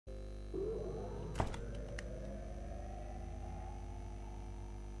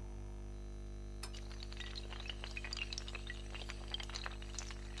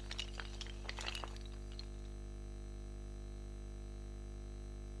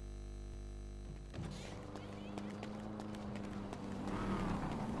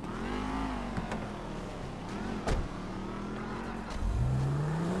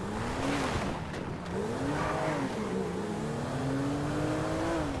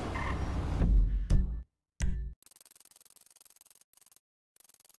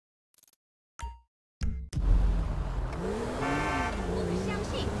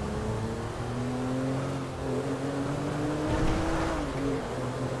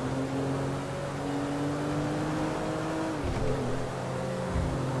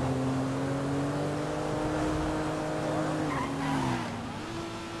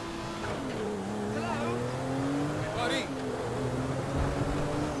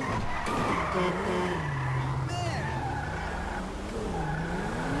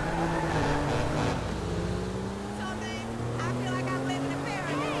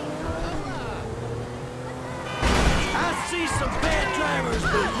timers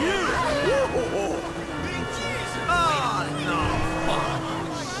for you! Oh, no!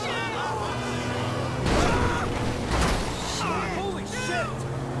 Holy shit!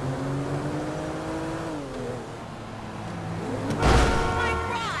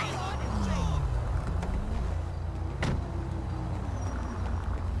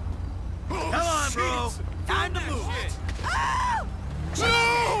 Come on, bro! Time to move!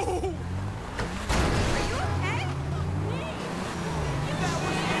 No!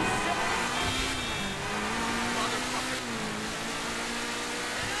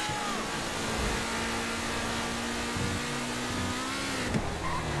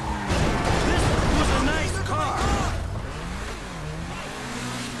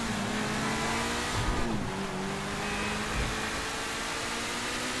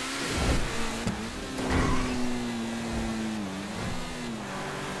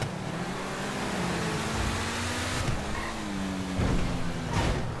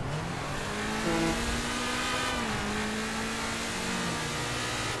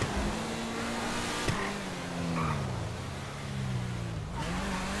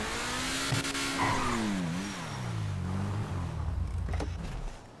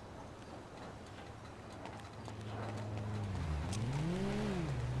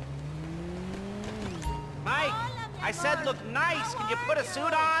 Mike, I said look nice. Can you put a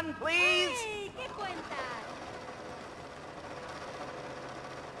suit on, please? Hey, ¿qué cuentas?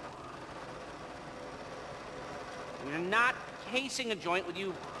 You're not casing a joint with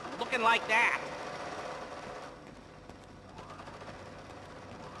you looking like that.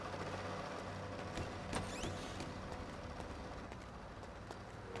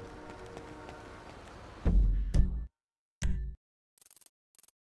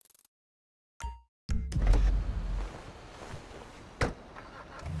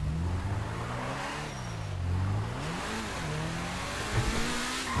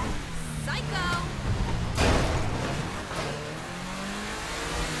 Psycho!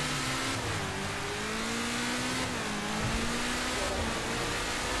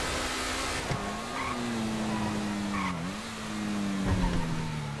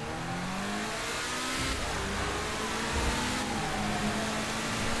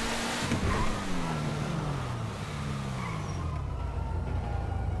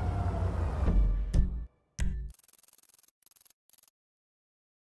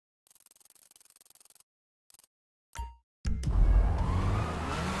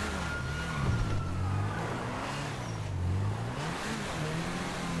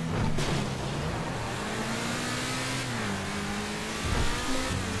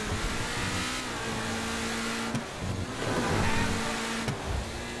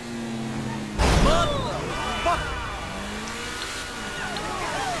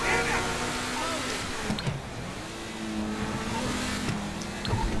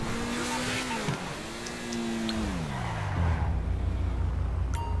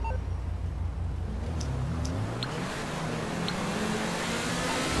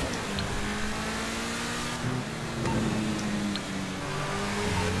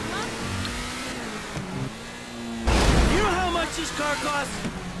 This car costs?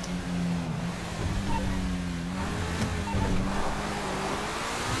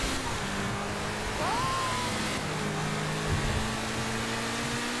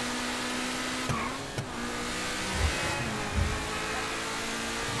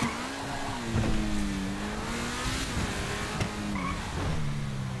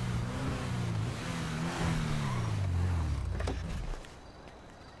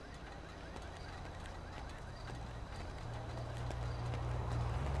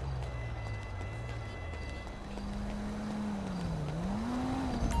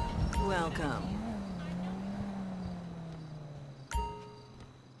 Welcome.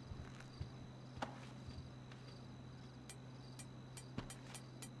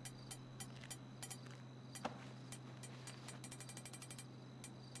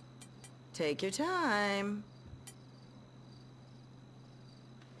 Take your time.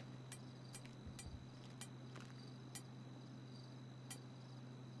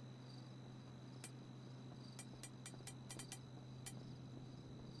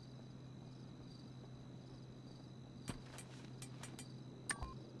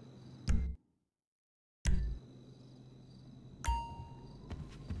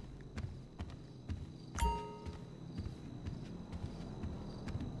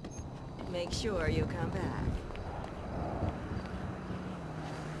 Make sure you come back.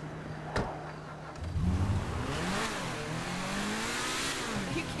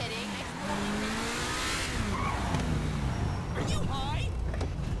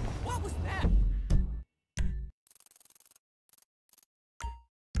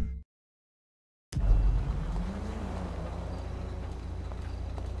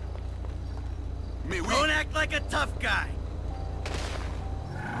 Don't act like a tough guy.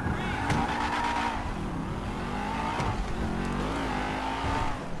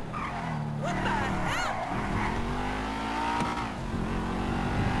 What the hell?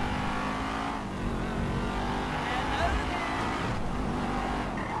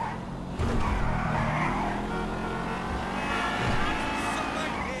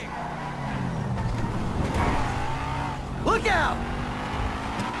 Look out!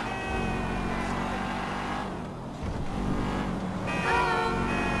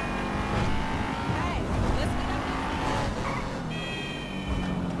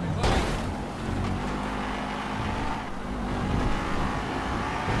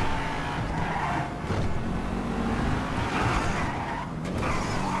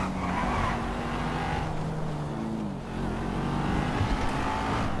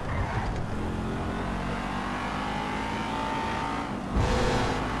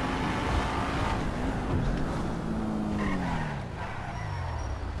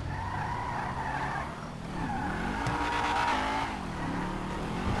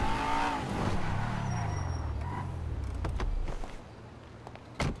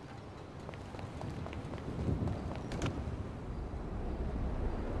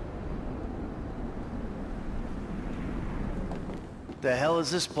 The hell is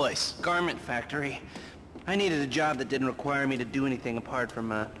this place? Garment factory. I needed a job that didn't require me to do anything apart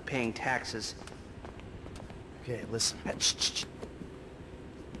from paying taxes. Okay, listen. Shh.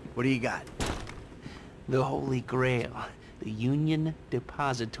 What do you got? The Holy Grail. The Union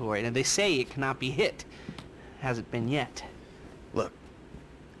Depository. And they say it cannot be hit. Hasn't been yet. Look,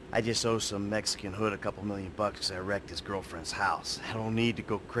 I just owe some Mexican hood a couple $1 million bucks because I wrecked his girlfriend's house. I don't need to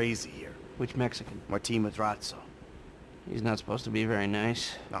go crazy here. Which Mexican? Martin Madrazo. He's not supposed to be very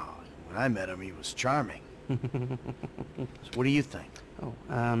nice. Oh, when I met him, he was charming. So what do you think? Oh,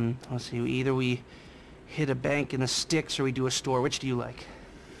 let's see. Either we hit a bank in the sticks or we do a store. Which do you like?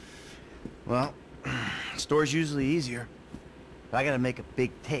 Well, store's usually easier. But I gotta make a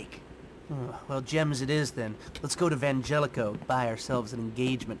big take. Well, gems it is then. Let's go to Vangelico, buy ourselves an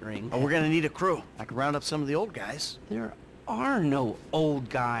engagement ring. Oh, we're gonna need a crew. I can round up some of the old guys. There are no old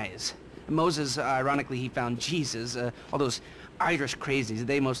guys. Moses, ironically, he found Jesus. All those Irish crazies,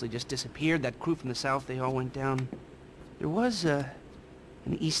 they mostly just disappeared. That crew from the south, they all went down. There was an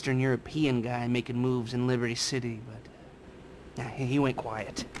Eastern European guy making moves in Liberty City, but he went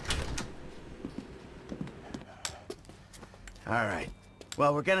quiet. All right.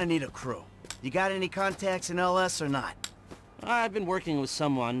 Well, we're gonna need a crew. You got any contacts in LS or not? I've been working with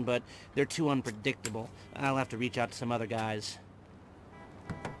someone, but they're too unpredictable. I'll have to reach out to some other guys.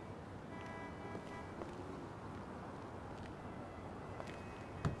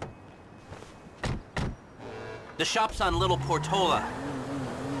 The shop's on Little Portola.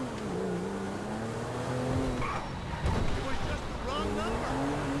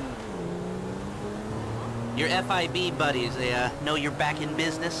 Your FIB buddies, they know you're back in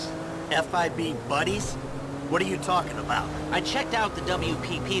business? FIB buddies? What are you talking about? I checked out the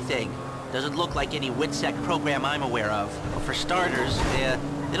WPP thing. Doesn't look like any WITSEC program I'm aware of. Well, for starters,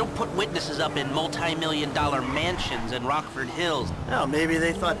 they don't put witnesses up in multi-million-dollar mansions in Rockford Hills. Well, maybe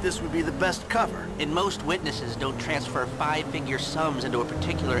they thought this would be the best cover. And most witnesses don't transfer five-figure sums into a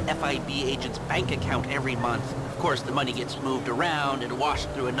particular FIB agent's bank account every month. Of course, the money gets moved around and washed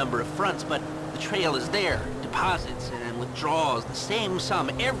through a number of fronts, but the trail is there. Deposits and withdrawals, the same sum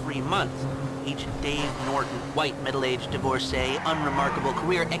every month. Agent Dave Norton, white, middle-aged divorcee, unremarkable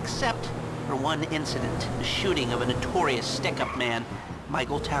career, except for one incident, the shooting of a notorious stick-up man,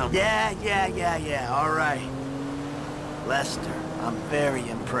 Michael Town. Yeah, all right. Lester, I'm very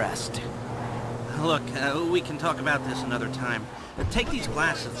impressed. Look, we can talk about this another time. Take these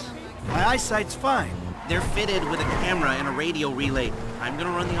glasses. My eyesight's fine. They're fitted with a camera and a radio relay. I'm gonna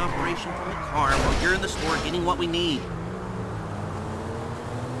run the operation from the car while you're in the store getting what we need.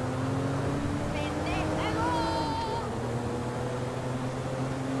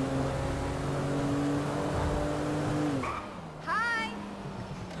 Hi,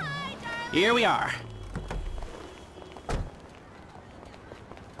 darling. Here we are.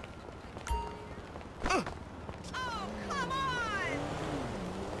 Oh, come on!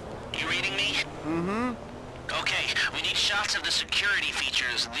 You reading me? Mm-hmm. Okay, we need shots of the security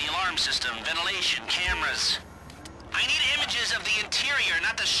features, the alarm system, ventilation, cameras. I need images of the interior,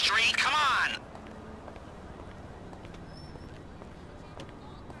 not the street. Come on!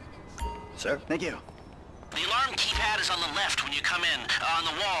 Sir, thank you. The alarm keypad is on the left when you come in, on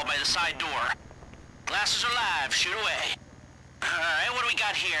the wall by the side door. Glasses are live, shoot away. Alright, what do we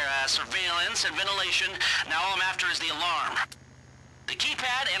got here? Surveillance and ventilation. Now all I'm after is the alarm. The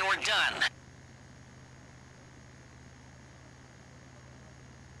keypad and we're done.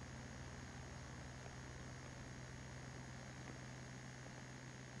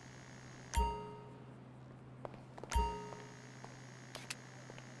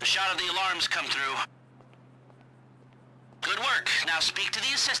 shot of the alarms come through. Good work. Now speak to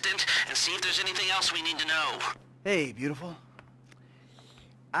the assistant and see if there's anything else we need to know. Hey, beautiful.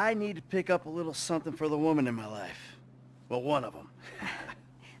 I need to pick up a little something for the woman in my life. Well, one of them.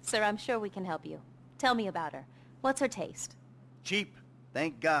 Sir, I'm sure we can help you. Tell me about her. What's her taste? Cheap.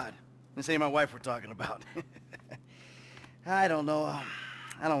 Thank God. This ain't my wife we're talking about. I don't know.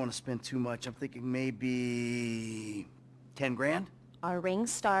 I don't want to spend too much. I'm thinking maybe 10 grand? Our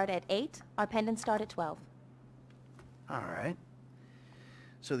rings start at 8, our pendants start at 12. All right.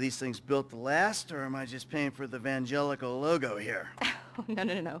 So these things built to last, or am I just paying for the Evangelical logo here? Oh,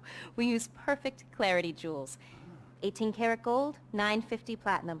 no. We use perfect clarity jewels. 18 karat gold, 950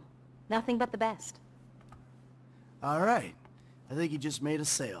 platinum. Nothing but the best. All right. I think you just made a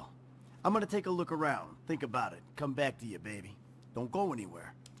sale. I'm gonna take a look around, think about it, come back to you, baby. Don't go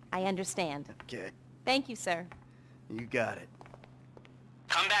anywhere. I understand. Okay. Thank you, sir. You got it.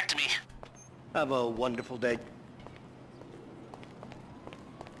 Come back to me. Have a wonderful day.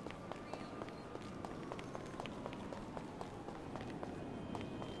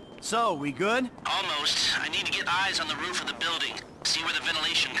 So, we good? Almost. I need to get eyes on the roof of the building. See where the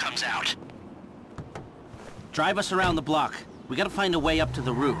ventilation comes out. Drive us around the block. We gotta find a way up to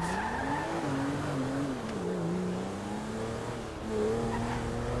the roof.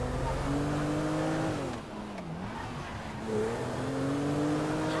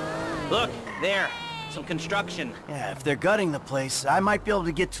 Look, there. Some construction. Yeah, if they're gutting the place, I might be able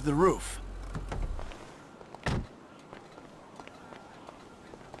to get to the roof.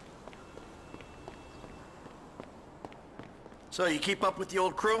 So, you keep up with the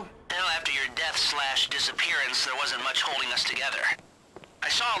old crew? Well, after your death/disappearance, there wasn't much holding us together. I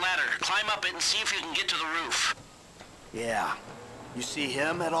saw a ladder. Climb up it and see if you can get to the roof. Yeah. You see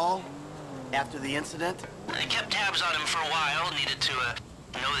him at all? After the incident? I kept tabs on him for a while. Needed to,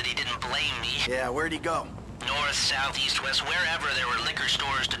 know that he didn't blame me. Yeah, where'd he go? North, south, east, west, wherever there were liquor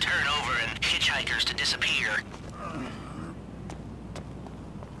stores to turn over and hitchhikers to disappear.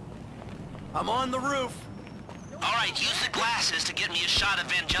 I'm on the roof. All right, use the glasses to get me a shot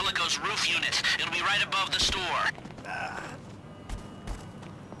of Angelico's roof unit. It'll be right above the store.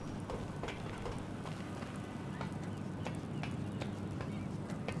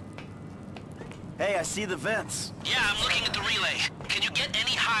 Hey, I see the vents. Yeah, I'm looking at the relay. Can you get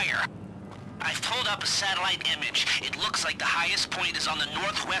any higher? I've pulled up a satellite image. It looks like the highest point is on the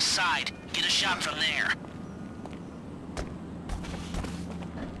northwest side. Get a shot from there.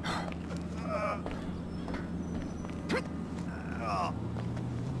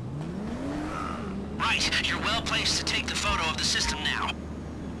 Right, you're well placed to take the photo of the system now.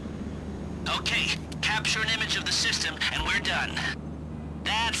 Okay, capture an image of the system and we're done.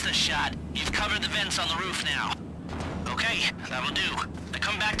 That's the shot. You've covered the vents on the roof now. Okay, that'll do. Now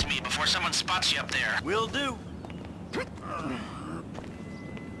come back to me before someone spots you up there. Will do.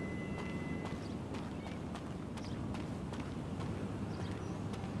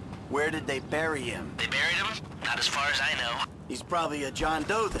 Where did they bury him? They buried him? Not as far as I know. He's probably a John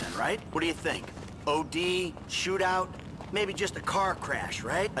Doe then, right? What do you think? OD, shootout, maybe just a car crash,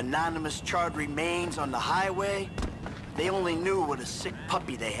 right? Anonymous charred remains on the highway. They only knew what a sick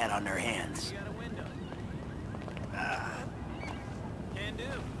puppy they had on their hands. Can do.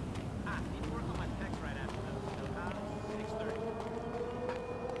 Need to work on my text right after this.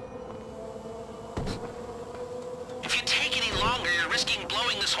 6:30. If you take any longer, you're risking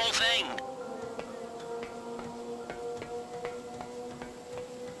blowing this whole thing.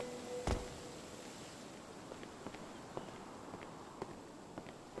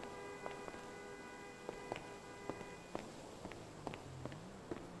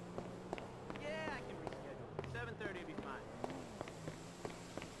 Yeah, I can reschedule. 7:30 will be fine.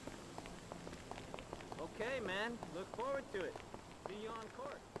 Okay, man. Look forward to it. See you on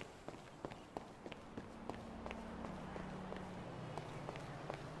court.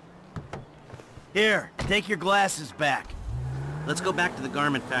 Here, take your glasses back. Let's go back to the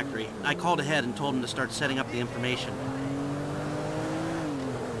garment factory. I called ahead and told him to start setting up the information.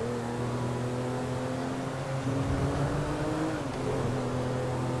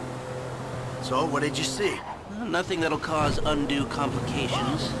 So, what did you see? Nothing that'll cause undue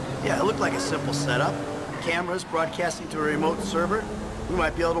complications. Yeah, it looked like a simple setup. Cameras broadcasting to a remote server. We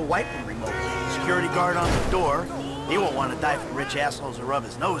might be able to wipe them remotely. Security guard on the door. He won't want to die for rich assholes who rub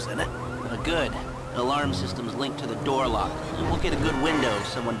his nose in it. Good. Alarm system's linked to the door lock. We'll get a good window if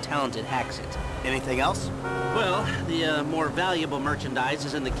someone talented hacks it. Anything else? Well, the more valuable merchandise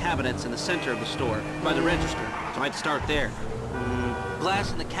is in the cabinets in the center of the store, by the register. So I'd start there.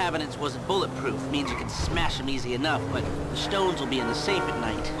 glass in the cabinets wasn't bulletproof. Means you can smash them easy enough, but the stones will be in the safe at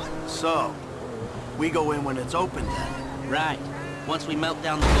night. So, we go in when it's open then? Right. Once we melt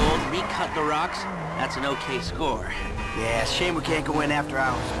down the gold, recut the rocks, that's an okay score. Yeah, shame we can't go in after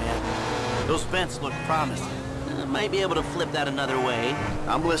hours, man. Those vents look promising. Might be able to flip that another way.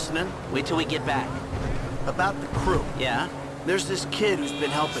 I'm listening. Wait till we get back. About the crew. Yeah? There's this kid who's been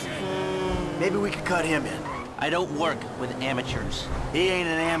helping me. Maybe we could cut him in. I don't work with amateurs. He ain't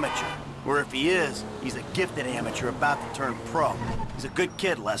an amateur. Or if he is, he's a gifted amateur about to turn pro. He's a good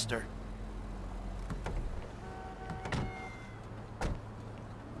kid, Lester.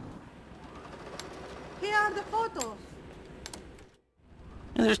 Here are the photos.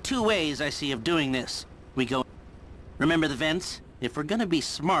 And there's two ways I see of doing this. We go... Remember the vents? If we're gonna be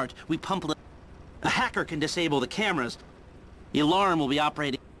smart, we pump a hacker can disable the cameras. The alarm will be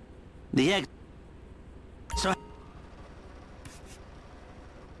operating... The egg... So...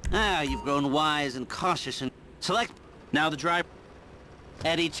 Ah, you've grown wise and cautious and... Select... Now the drive...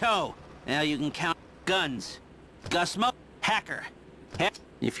 Eddie Toe. Now you can count guns. Gusmo... Hacker.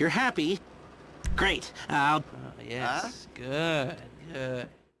 If you're happy... Great. I'll... Oh, yes. Good. Good.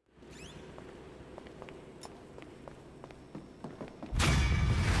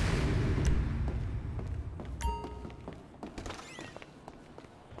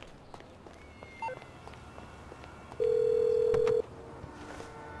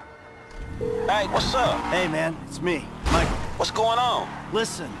 Hey, what's up? Hey, man, it's me, Michael. What's going on?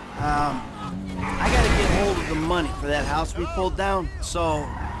 Listen, I gotta get hold of the money for that house we pulled down, so...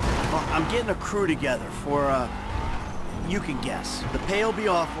 Well, I'm getting a crew together for, you can guess. The pay will be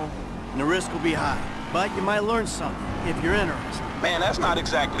awful, and the risk will be high. But you might learn something, if you're interested. Man, that's not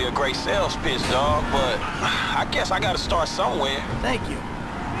exactly a great sales pitch, dog, but I guess I gotta start somewhere. Thank you.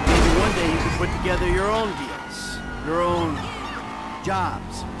 Maybe one day you can put together your own deals, your own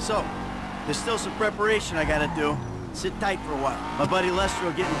jobs. So, there's still some preparation I gotta do. Sit tight for a while. My buddy Lester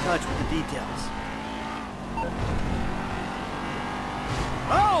will get in touch with the details.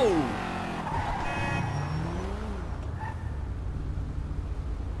 Oh!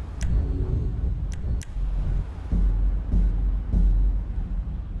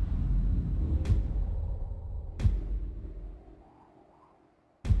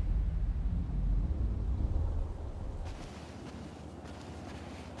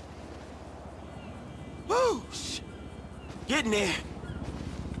 Woo! Getting there.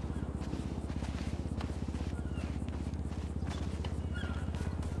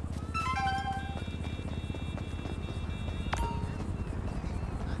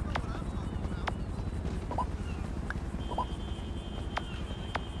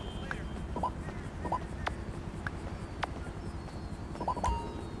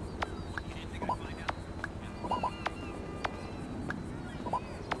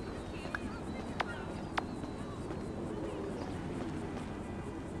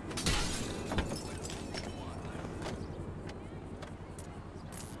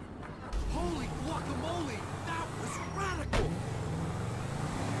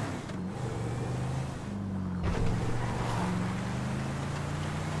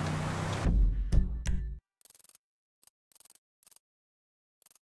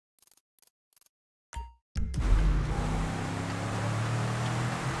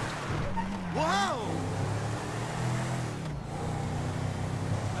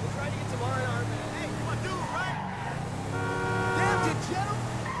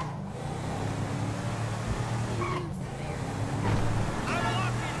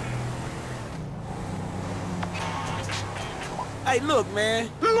 Hey, look, man.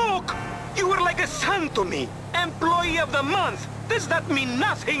 Look! You were like a son to me. Employee of the month. Does that mean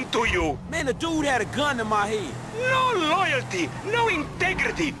nothing to you? Man, the dude had a gun in my head. No loyalty, no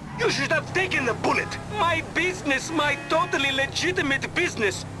integrity. You should have taken the bullet. My business, my totally legitimate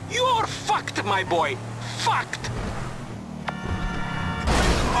business. You're fucked, my boy. Fucked.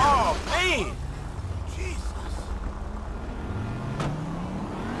 Oh, man.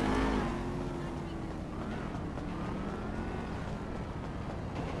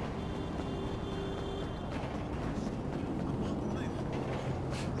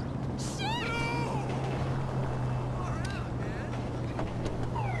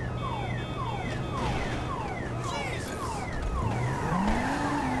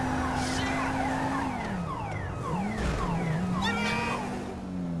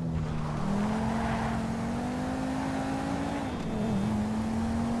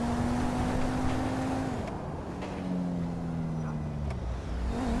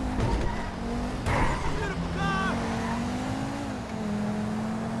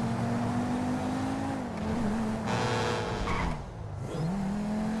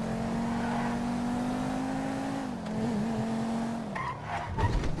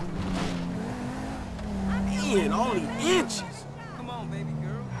 man, only inches. Come on, baby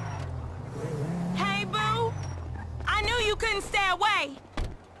girl. Hey, boo! I knew you couldn't stay away.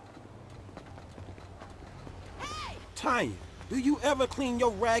 Tanya, do you ever clean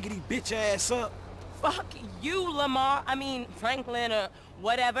your raggedy bitch ass up? Fuck you, Lamar. I mean, Franklin or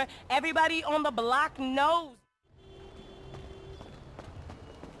whatever. Everybody on the block knows.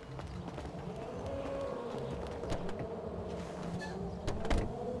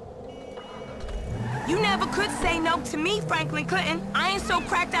 You never could say no to me, Franklin Clinton. I ain't so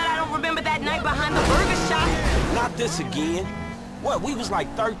cracked out I don't remember that night behind the burger shop. Not this again. What, we was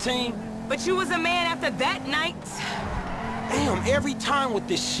like 13? But you was a man after that night. Damn, every time with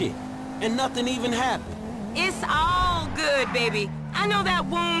this shit. And nothing even happened. It's all good, baby. I know that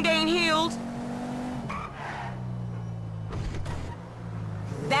wound ain't healed.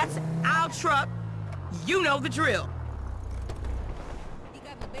 That's our truck. You know the drill. You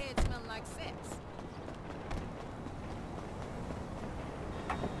got my bed smelling like sex.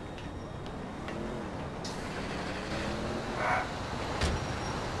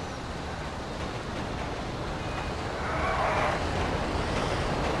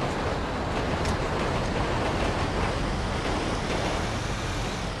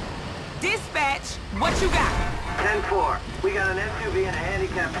 Dispatch, what you got? 10-4. We got an SUV in a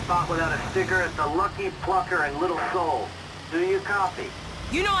handicapped spot without a sticker at the Lucky Plucker in Little Seoul. Do you copy?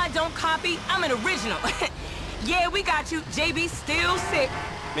 You know I don't copy. I'm an original. Yeah, we got you. JB still sick.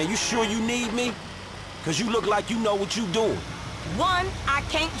 Man, you sure you need me? Cause you look like you know what you doing. One, I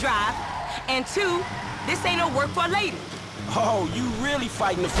can't drive. And two, this ain't no work for a lady. Oh, you really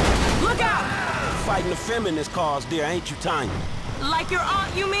fighting the... Look out! Fighting the feminist cause there, ain't you, Tanya? Like your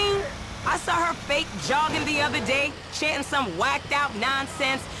aunt, you mean? I saw her fake jogging the other day, chanting some whacked out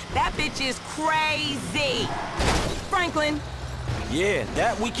nonsense. That bitch is crazy. Franklin. Yeah,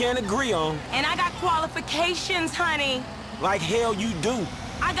 that we can't agree on. And I got qualifications, honey. Like hell you do.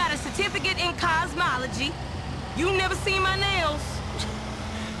 I got a certificate in cosmology. You never seen my nails.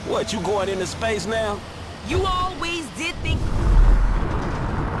 What, you going into space now? You always did think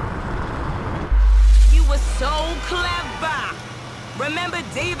you were so clever. Remember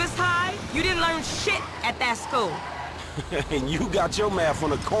Davis High? You didn't learn shit at that school. And you got your math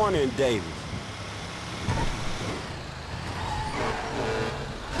on the corner in Davis.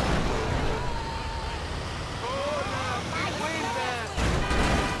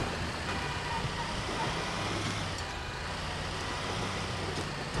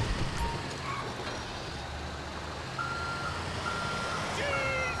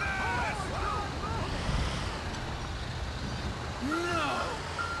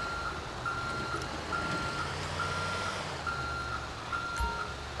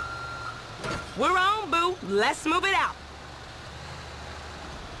 We're on, boo. Let's move it out.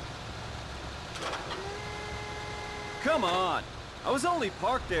 Come on. I was only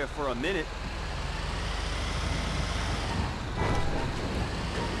parked there for a minute.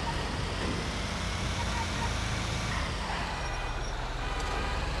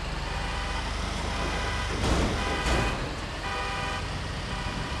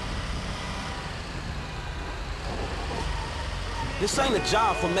 This ain't a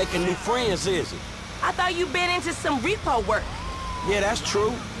job for making new friends, is it? I thought you'd been into some repo work. Yeah, that's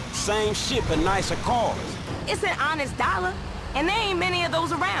true. Same shit, but nicer cars. It's an honest dollar, and there ain't many of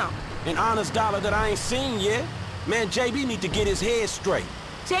those around. An honest dollar that I ain't seen yet. Man, JB need to get his head straight.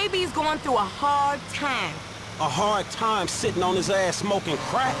 JB's going through a hard time. A hard time sitting on his ass smoking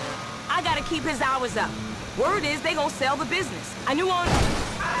crack. I gotta keep his hours up. Word is they gonna sell the business. A new owner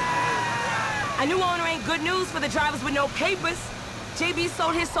ain't good news for the drivers with no papers. JB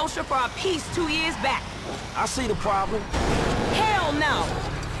sold his social for a piece 2 years back. I see the problem. Hell no.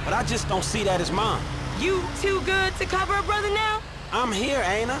 But I just don't see that as mine. You too good to cover a brother now? I'm here,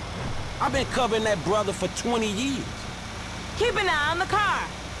 ain't I? I've been covering that brother for 20 years. Keep an eye on the car.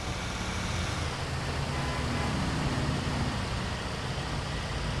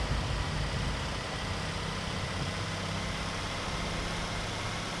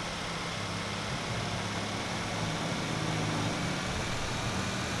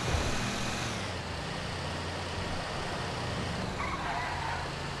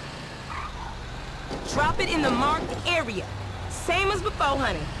 Drop it in the marked area. Same as before,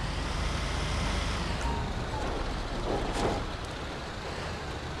 honey.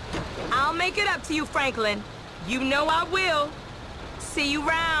 I'll make it up to you, Franklin. You know I will. See you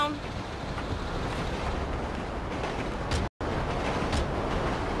round.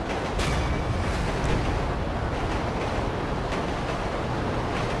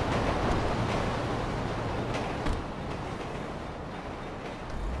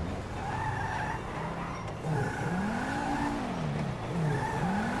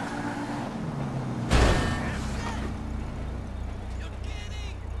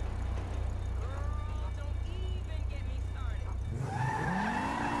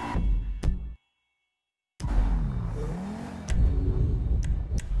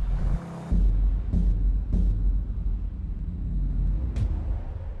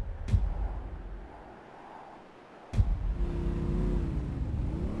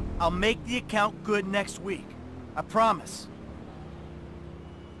 I'll make the account good next week. I promise.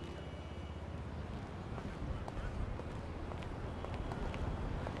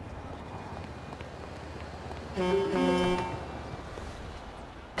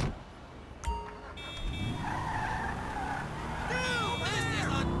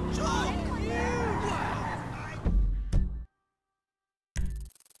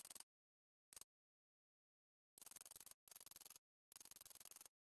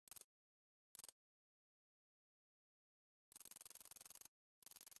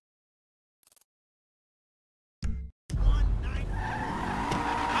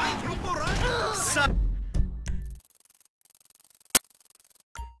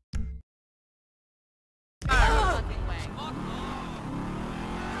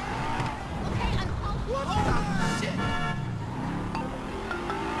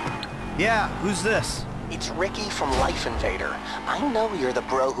 Yeah, who's this? It's Ricky from Life Invader. I know you're the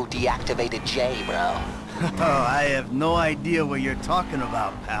bro who deactivated Jay, bro. Oh, I have no idea what you're talking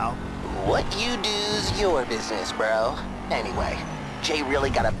about, pal. What you do's your business, bro. Anyway, Jay really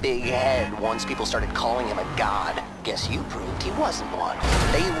got a big head once people started calling him a god. Guess you proved he wasn't one.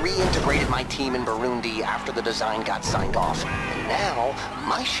 They reintegrated my team in Burundi after the design got signed off. And now,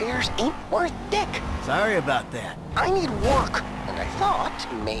 my shares ain't worth dick. Sorry about that. I need work, and I thought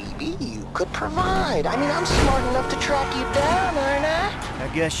maybe you could provide. I mean, I'm smart enough to track you down, aren't I?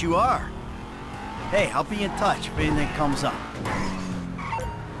 I guess you are. Hey, I'll be in touch if anything comes up.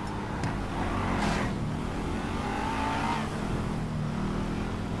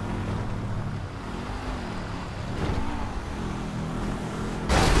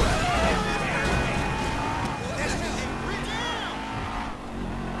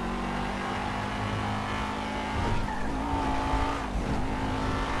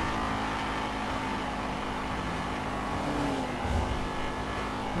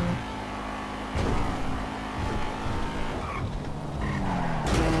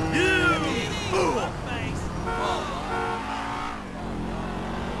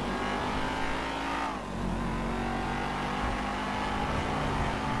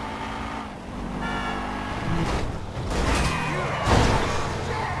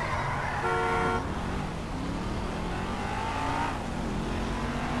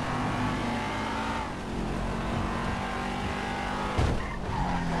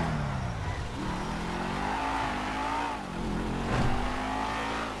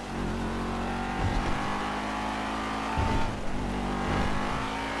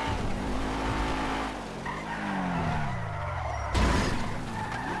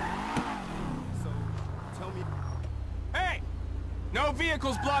 No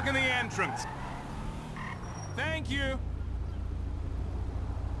vehicles blocking the entrance. Thank you.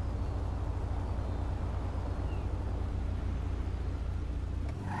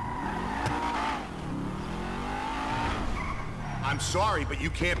 I'm sorry, but you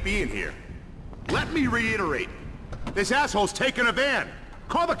can't be in here. Let me reiterate. This asshole's taking a van.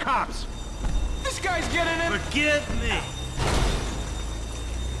 Call the cops. This guy's getting in. Forgive me.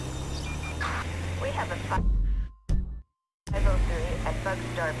 We have a 503 at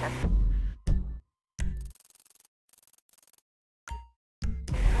Bugstar Pest.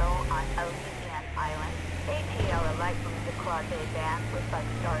 Control on Louisiana Island. ATL alight from the Clause A van with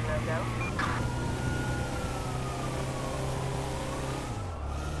Bugstar logo.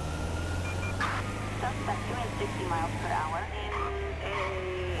 Suspect doing 60 miles per hour in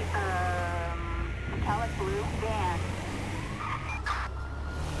a metallic blue van.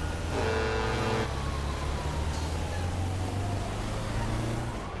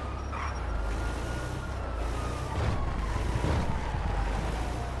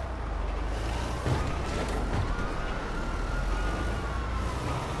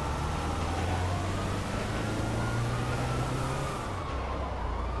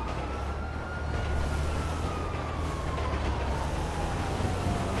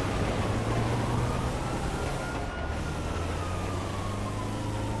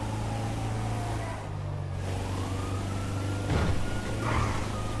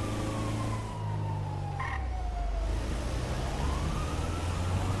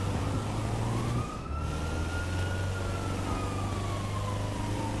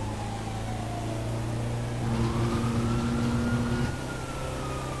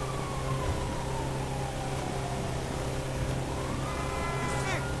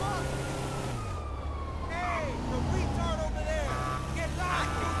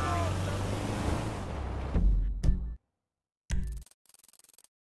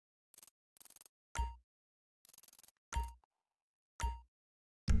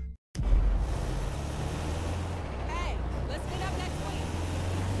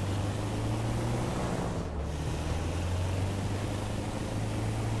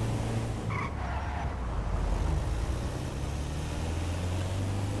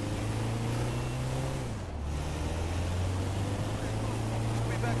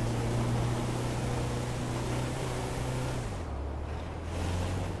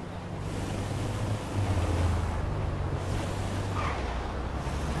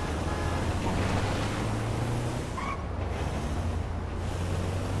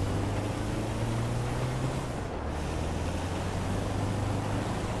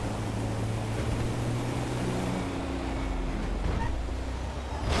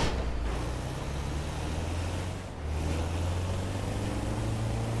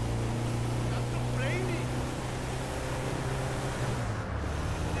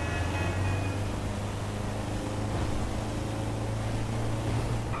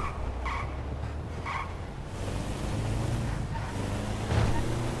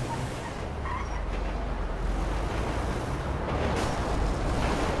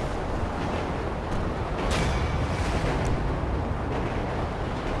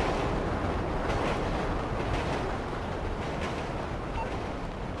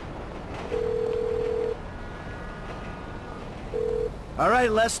 All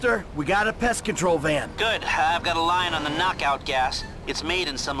right, Lester, we got a pest control van. Good. I've got a line on the knockout gas. It's made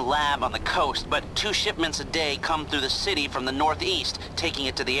in some lab on the coast, but 2 shipments a day come through the city from the northeast, taking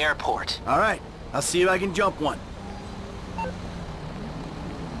it to the airport. All right, I'll see if I can jump one.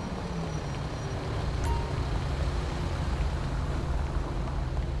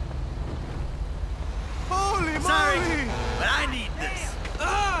 Holy Sorry, moly! but I need this.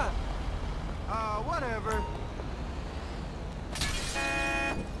 Whatever.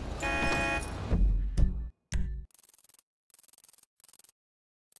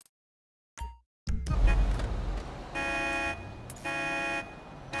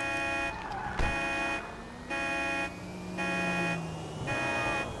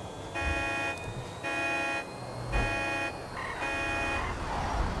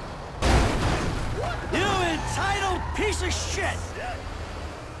 You entitled piece of shit!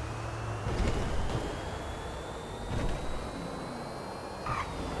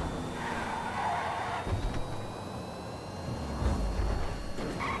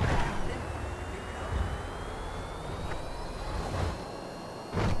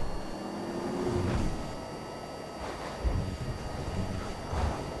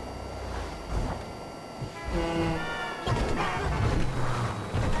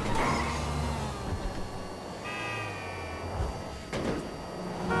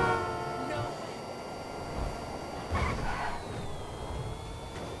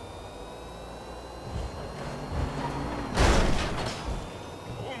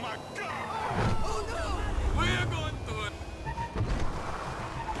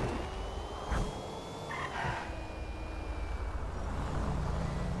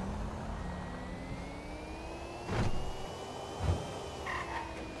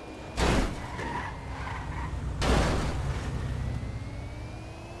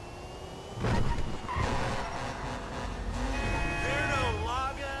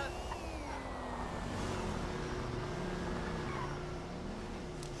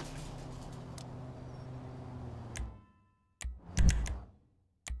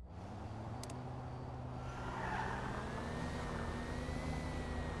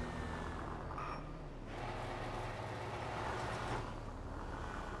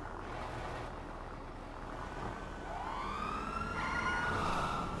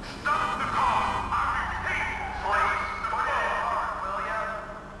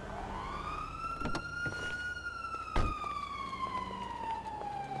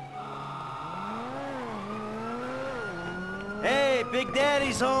 Hey, Big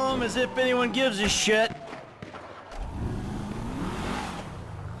Daddy's home, as if anyone gives a shit.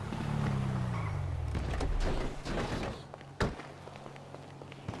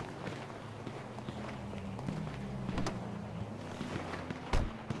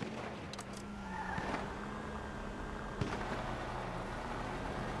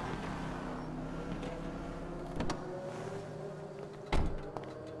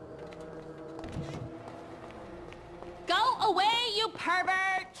 Go away, you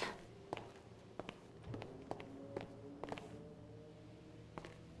pervert!